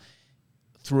potential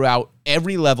throughout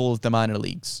every level of the minor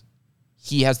leagues.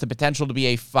 He has the potential to be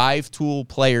a 5-tool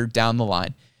player down the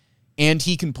line, and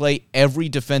he can play every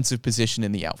defensive position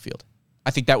in the outfield.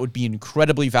 I think that would be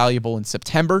incredibly valuable in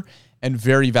September and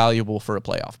very valuable for a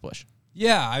playoff push.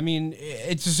 Yeah, I mean,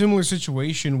 it's a similar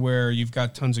situation where you've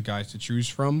got tons of guys to choose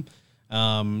from.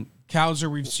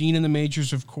 Cowser, we've seen in the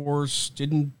majors, of course,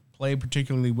 didn't play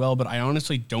particularly well, but I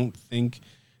honestly don't think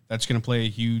that's going to play a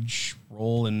huge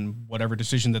role in whatever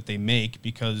decision that they make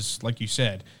because, like you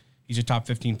said, he's a top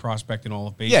 15 prospect in all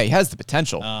of baseball. Yeah, he has the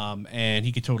potential. And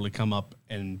he could totally come up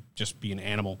and just be an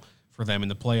animal for them in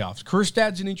the playoffs.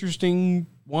 Kjerstad's an interesting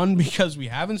one because we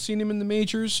haven't seen him in the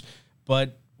majors,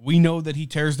 but we know that he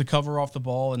tears the cover off the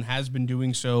ball and has been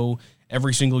doing so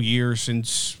every single year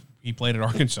since he played at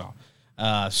Arkansas.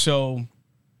 So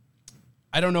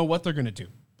I don't know what they're going to do,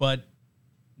 but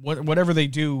whatever they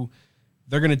do,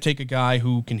 they're going to take a guy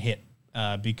who can hit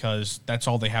because that's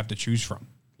all they have to choose from,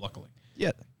 luckily.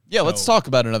 Yeah, let's talk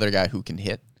about another guy who can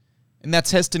hit, and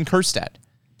that's Heston Kjerstad.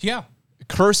 Yeah.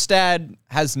 Kjerstad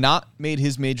has not made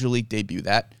his major league debut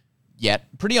yet.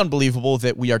 Pretty unbelievable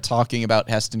that we are talking about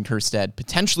Heston Kjerstad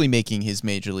potentially making his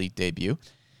major league debut.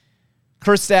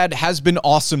 Kjerstad has been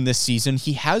awesome this season.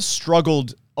 He has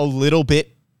struggled a little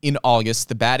bit in August.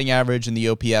 The batting average and the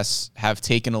OPS have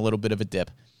taken a little bit of a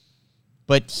dip,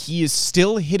 but he is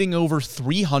still hitting over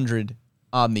 300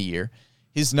 on the year.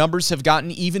 His numbers have gotten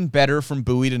even better from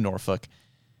Bowie to Norfolk.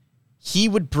 He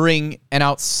would bring an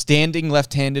outstanding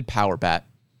left-handed power bat.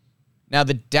 Now,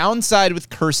 the downside with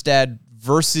Kjerstad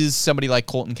versus somebody like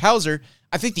Colton Cowser,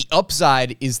 I think the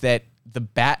upside is that the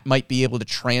bat might be able to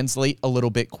translate a little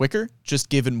bit quicker, just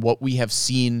given what we have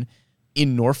seen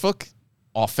in Norfolk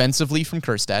offensively from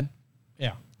Kjerstad.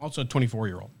 Yeah, also a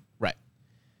 24-year-old. Right.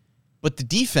 But the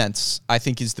defense, I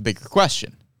think, is the bigger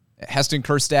question. Heston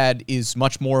Kjerstad is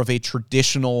much more of a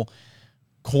traditional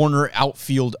corner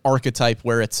outfield archetype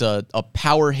where it's a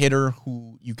power hitter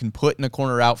who you can put in a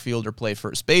corner outfield or play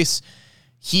first base.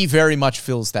 He very much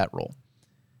fills that role.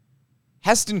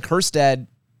 Heston Kjerstad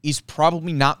is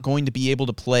probably not going to be able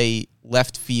to play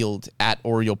left field at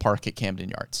Oriole Park at Camden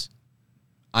Yards.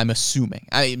 I'm assuming.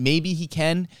 Maybe he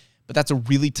can, but that's a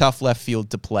really tough left field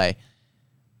to play.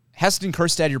 Heston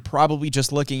Kjerstad, you're probably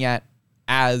just looking at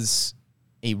as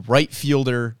a right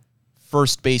fielder,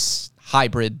 first base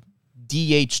hybrid,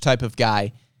 DH type of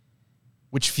guy,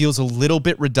 which feels a little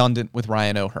bit redundant with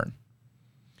Ryan O'Hearn.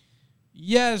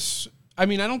 Yes. I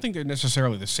mean, I don't think they're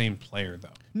necessarily the same player, though.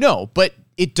 No, but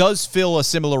it does fill a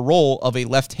similar role of a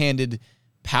left-handed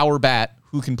power bat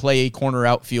who can play a corner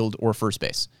outfield or first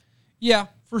base. Yeah,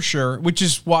 for sure, which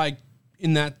is why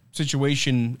in that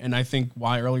situation, and I think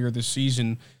why earlier this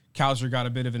season, Cowser got a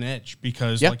bit of an edge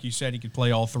because, like you said, he could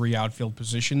play all three outfield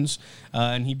positions,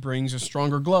 and he brings a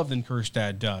stronger glove than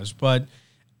Kjerstad does. But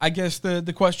I guess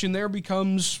the question there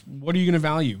becomes, what are you going to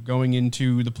value going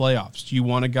into the playoffs? Do you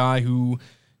want a guy who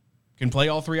can play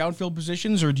all three outfield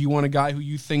positions, or do you want a guy who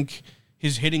you think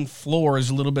his hitting floor is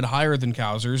a little bit higher than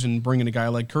Cowser's and bring in a guy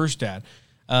like Kjerstad?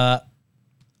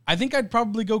 I think I'd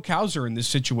probably go Cowser in this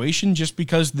situation just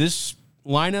because this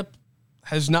lineup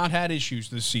has not had issues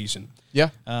this season. Yeah.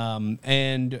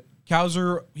 And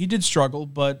Cowser, he did struggle,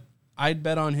 but I'd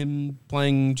bet on him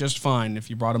playing just fine if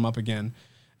you brought him up again.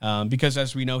 Because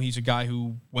as we know, he's a guy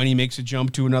who, when he makes a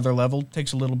jump to another level,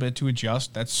 takes a little bit to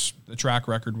adjust. That's the track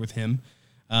record with him.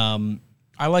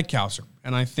 I like Cowser,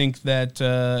 and I think that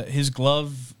his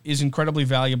glove is incredibly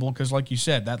valuable because, like you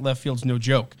said, that left field's no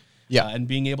joke. Yeah. And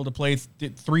being able to play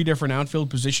three different outfield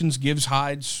positions gives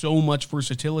Hyde so much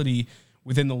versatility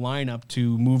within the lineup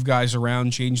to move guys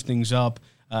around, change things up,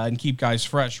 and keep guys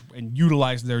fresh and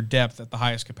utilize their depth at the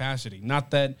highest capacity.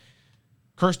 Not that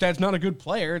Kjerstad's not a good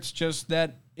player. It's just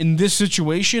that in this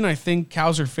situation, I think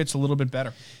Cowser fits a little bit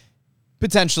better.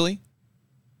 Potentially.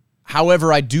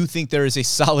 However, I do think there is a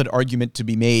solid argument to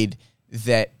be made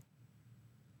that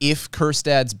if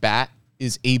Kjerstad's bat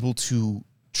is able to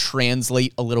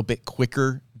translate a little bit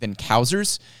quicker than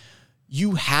Cowser's,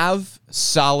 you have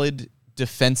solid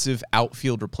defensive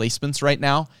outfield replacements right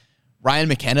now. Ryan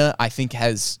McKenna, I think,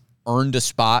 has earned a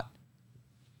spot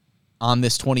on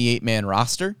this 28-man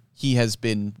roster. He has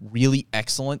been really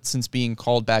excellent since being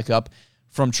called back up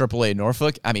from AAA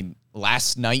Norfolk. I mean,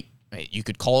 last night, you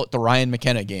could call it the Ryan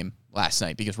McKenna game last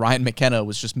night because Ryan McKenna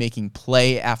was just making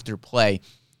play after play.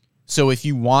 So if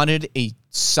you wanted a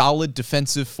solid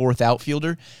defensive fourth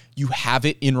outfielder, you have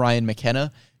it in Ryan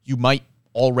McKenna. You might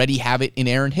already have it in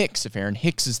Aaron Hicks if Aaron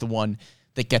Hicks is the one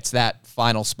that gets that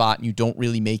final spot and you don't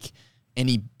really make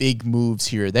any big moves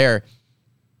here or there.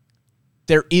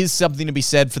 There is something to be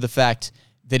said for the fact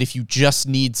that if you just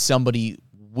need somebody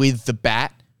with the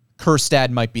bat,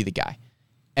 Kjerstad might be the guy.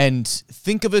 And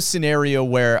think of a scenario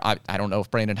where, I don't know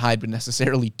if Brandon Hyde would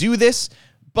necessarily do this,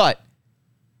 but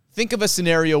think of a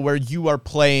scenario where you are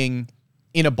playing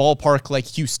in a ballpark like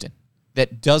Houston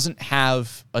that doesn't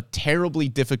have a terribly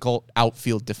difficult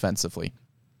outfield defensively,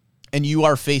 and you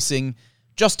are facing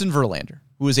Justin Verlander,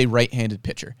 who is a right-handed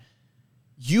pitcher.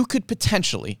 You could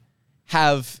potentially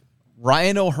have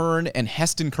Ryan O'Hearn and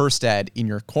Heston Kjerstad in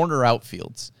your corner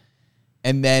outfields,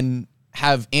 and then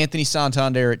have Anthony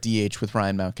Santander at DH with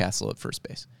Ryan Mountcastle at first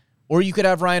base. Or you could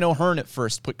have Ryan O'Hearn at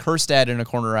first, put Kjerstad in a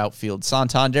corner outfield,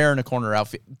 Santander in a corner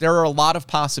outfield. There are a lot of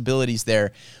possibilities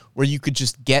there where you could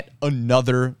just get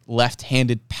another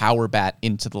left-handed power bat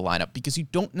into the lineup because you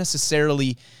don't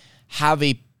necessarily have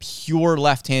a pure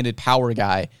left-handed power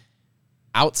guy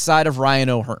outside of Ryan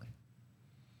O'Hearn.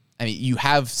 I mean, you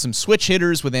have some switch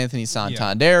hitters with Anthony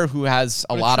Santander, who has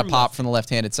a lot of pop from the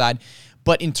left-handed side.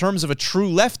 But in terms of a true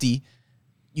lefty,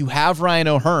 you have Ryan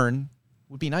O'Hearn.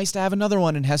 Would be nice to have another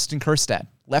one in Heston Kjerstad.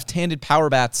 Left-handed power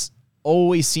bats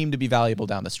always seem to be valuable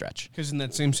down the stretch. Because in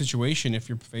that same situation, if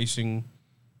you're facing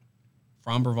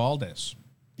Framber Valdez,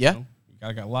 yeah, you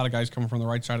got a lot of guys coming from the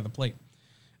right side of the plate.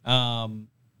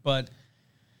 But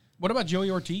what about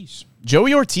Joey Ortiz?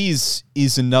 Joey Ortiz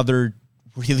is another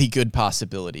really good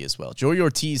possibility as well. Joey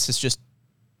Ortiz has just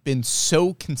been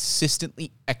so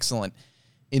consistently excellent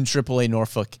in AAA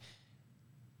Norfolk,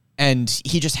 and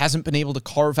he just hasn't been able to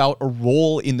carve out a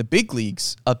role in the big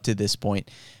leagues up to this point.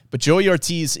 But Joey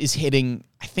Ortiz is hitting,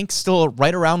 I think, still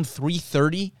right around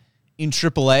 330 in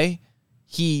AAA.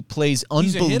 He plays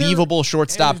unbelievable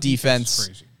shortstop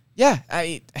defense. Yeah,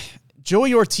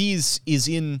 Joey Ortiz is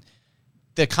in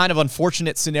the kind of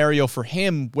unfortunate scenario for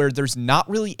him where there's not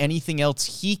really anything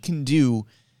else he can do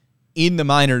in the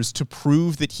minors to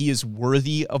prove that he is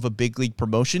worthy of a big league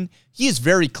promotion. He is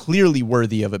very clearly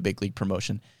worthy of a big league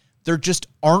promotion. There just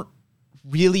aren't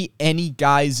really any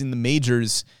guys in the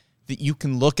majors that you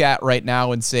can look at right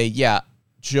now and say, yeah,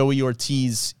 Joey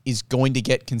Ortiz is going to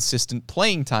get consistent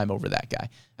playing time over that guy.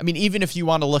 I mean, even if you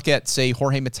want to look at, say,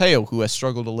 Jorge Mateo, who has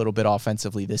struggled a little bit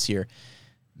offensively this year,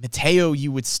 Mateo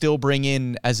you would still bring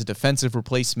in as a defensive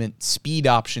replacement, speed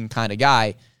option kind of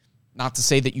guy. Not to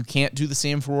say that you can't do the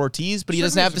same for Ortiz, but he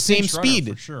doesn't have the same speed.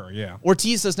 For sure, yeah.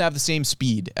 Ortiz doesn't have the same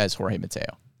speed as Jorge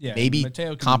Mateo. Yeah, maybe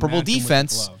Mateo comparable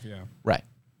defense. Glove, yeah. Right.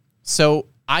 So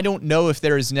I don't know if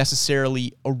there is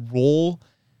necessarily a role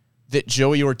that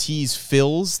Joey Ortiz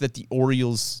fills that the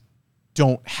Orioles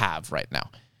don't have right now.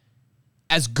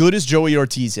 As good as Joey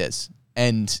Ortiz is,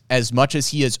 and as much as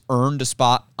he has earned a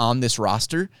spot on this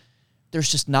roster, there's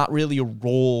just not really a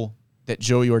role that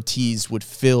Joey Ortiz would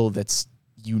fill that's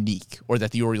unique or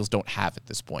that the Orioles don't have at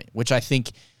this point, which I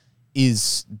think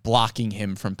is blocking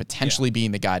him from potentially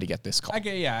being the guy to get this call.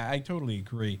 I totally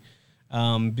agree.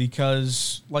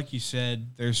 Because, like you said,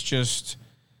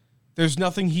 there's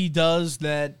nothing he does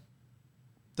that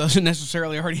doesn't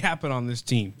necessarily already happen on this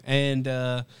team.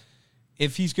 And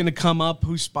if he's going to come up,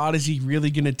 whose spot is he really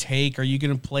going to take? Are you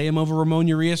going to play him over Ramon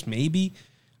Urias? Maybe.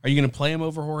 Are you going to play him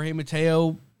over Jorge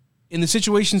Mateo? In the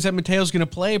situations that Mateo's going to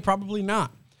play, probably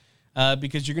not.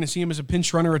 Because you're going to see him as a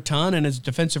pinch runner a ton and as a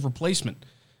defensive replacement.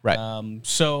 Right.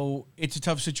 So it's a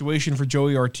tough situation for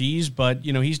Joey Ortiz, but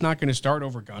he's not going to start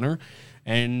over Gunnar,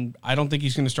 and I don't think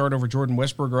he's going to start over Jordan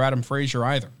Westburg or Adam Frazier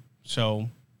either. So,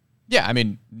 yeah, I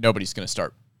mean, nobody's going to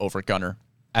start over Gunnar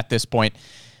at this point.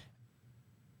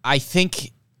 I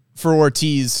think for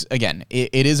Ortiz, again,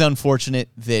 it is unfortunate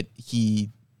that he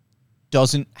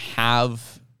doesn't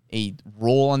have a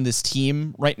role on this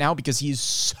team right now because he is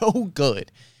so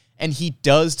good. And he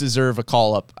does deserve a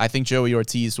call-up. I think Joey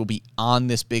Ortiz will be on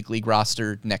this big league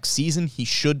roster next season. He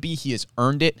should be. He has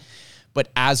earned it. But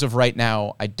as of right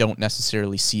now, I don't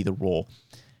necessarily see the role.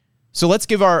 So let's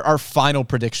give our final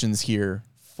predictions here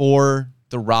for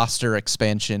the roster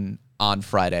expansion on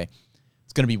Friday.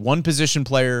 It's going to be one position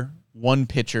player, one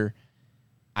pitcher.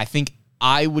 I think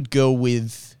I would go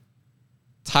with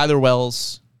Tyler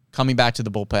Wells coming back to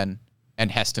the bullpen and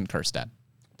Heston Kjerstad.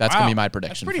 That's going to be my That's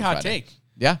prediction. pretty for hot Friday. take.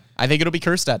 Yeah, I think it'll be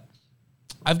Kjerstad.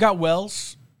 I've got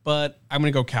Wells, but I'm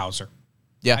going to go Cowser.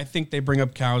 Yeah. I think they bring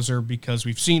up Cowser because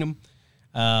we've seen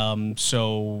him.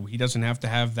 So he doesn't have to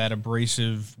have that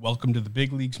abrasive welcome to the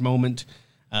big leagues moment.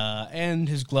 And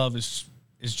his glove is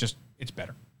just, it's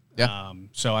better. Yeah.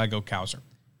 So I go Cowser.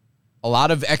 A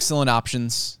lot of excellent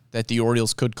options that the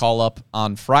Orioles could call up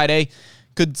on Friday.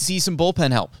 Could see some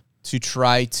bullpen help to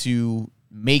try to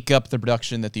make up the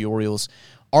production that the Orioles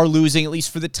are losing, at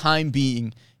least for the time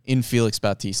being, in Félix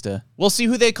Bautista. We'll see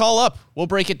who they call up. We'll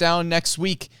break it down next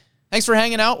week. Thanks for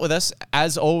hanging out with us.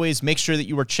 As always, make sure that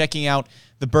you are checking out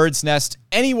The Bird's Nest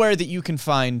anywhere that you can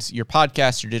find your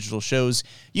podcasts, your digital shows.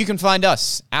 You can find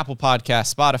us, Apple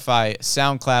Podcasts, Spotify,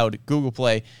 SoundCloud, Google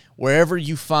Play, wherever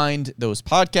you find those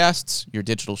podcasts, your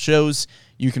digital shows.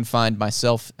 You can find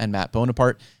myself and Matt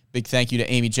Bonaparte. Big thank you to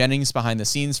Amy Jennings behind the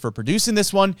scenes for producing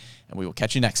this one, and we will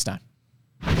catch you next time.